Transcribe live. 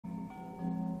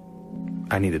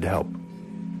I needed help.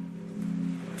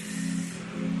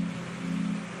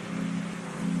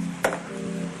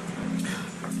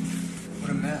 What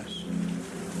a mess.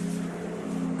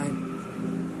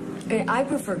 I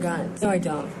prefer guns. No, I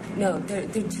don't. No, they're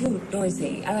too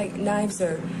noisy. I like knives.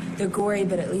 They're gory,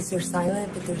 but at least they're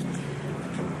silent. But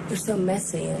they're so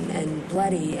messy and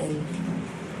bloody and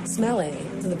smelly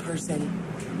to the person,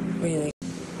 really.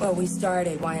 Well, we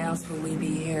started. Why else would we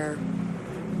be here?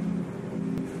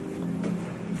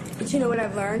 But you know what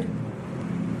I've learned?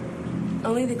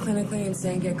 Only the clinically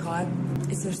insane get caught.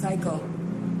 It's their cycle.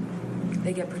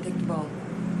 They get predictable.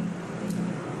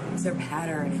 It's their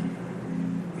pattern,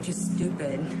 which is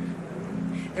stupid.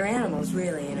 They're animals,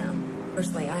 really, you know.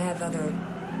 Personally, I have other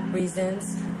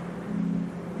reasons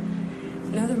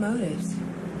and other motives.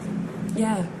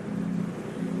 Yeah.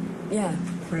 Yeah.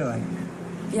 Really?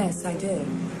 Yes, I do.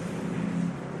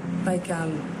 Like,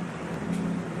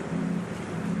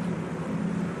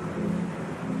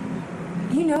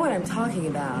 you know what I'm talking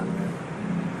about.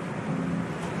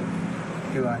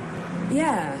 Do I?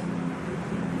 Yeah.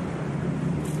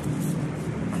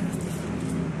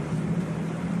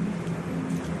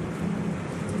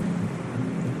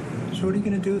 So what are you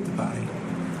going to do with the body?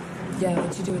 Yeah,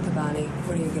 what you do with the body?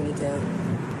 What are you going to do?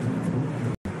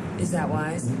 Is that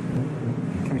wise?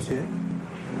 Can we see it?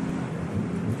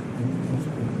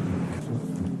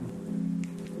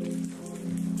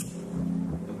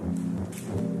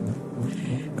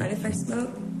 Mind if I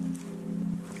smoke?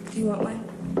 Do you want one?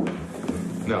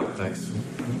 No, thanks.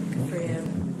 Good for you.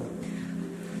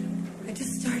 I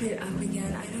just started up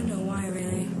again. I don't know why,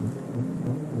 really.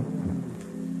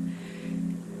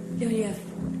 You know, you have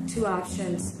two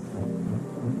options.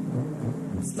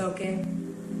 Smoking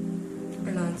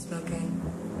or non-smoking.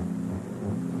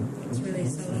 It's really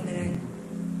so limiting.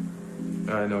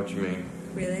 I know what you mean.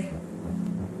 Really?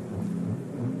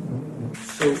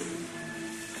 So,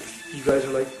 you guys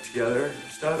are like together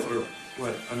and stuff, or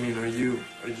what? I mean, are you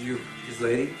his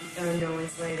lady? No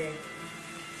one's lady.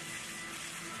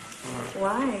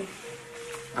 Why?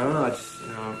 I don't know, it's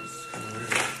kind of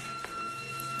weird.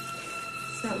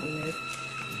 It's not weird.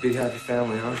 Big happy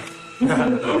family, huh? No.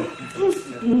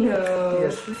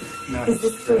 Yes. No. Is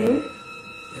this clean?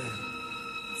 Yeah.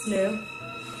 It's new?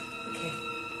 Okay.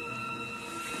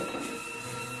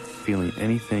 Feeling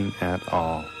anything at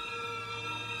all.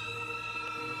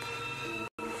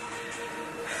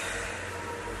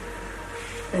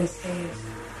 Nice face.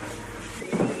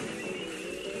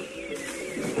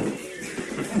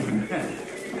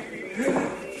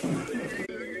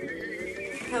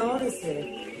 How old is he?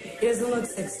 He doesn't look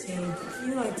 16.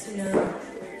 You like to know.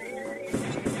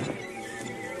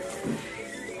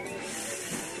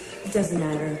 It doesn't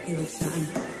matter. He looks young.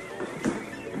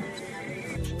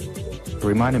 It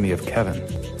reminded me of Kevin.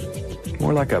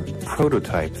 More like a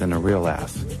prototype than a real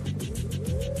ass.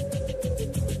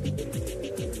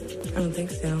 I don't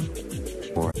think so.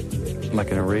 Or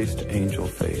like an erased angel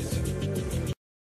face.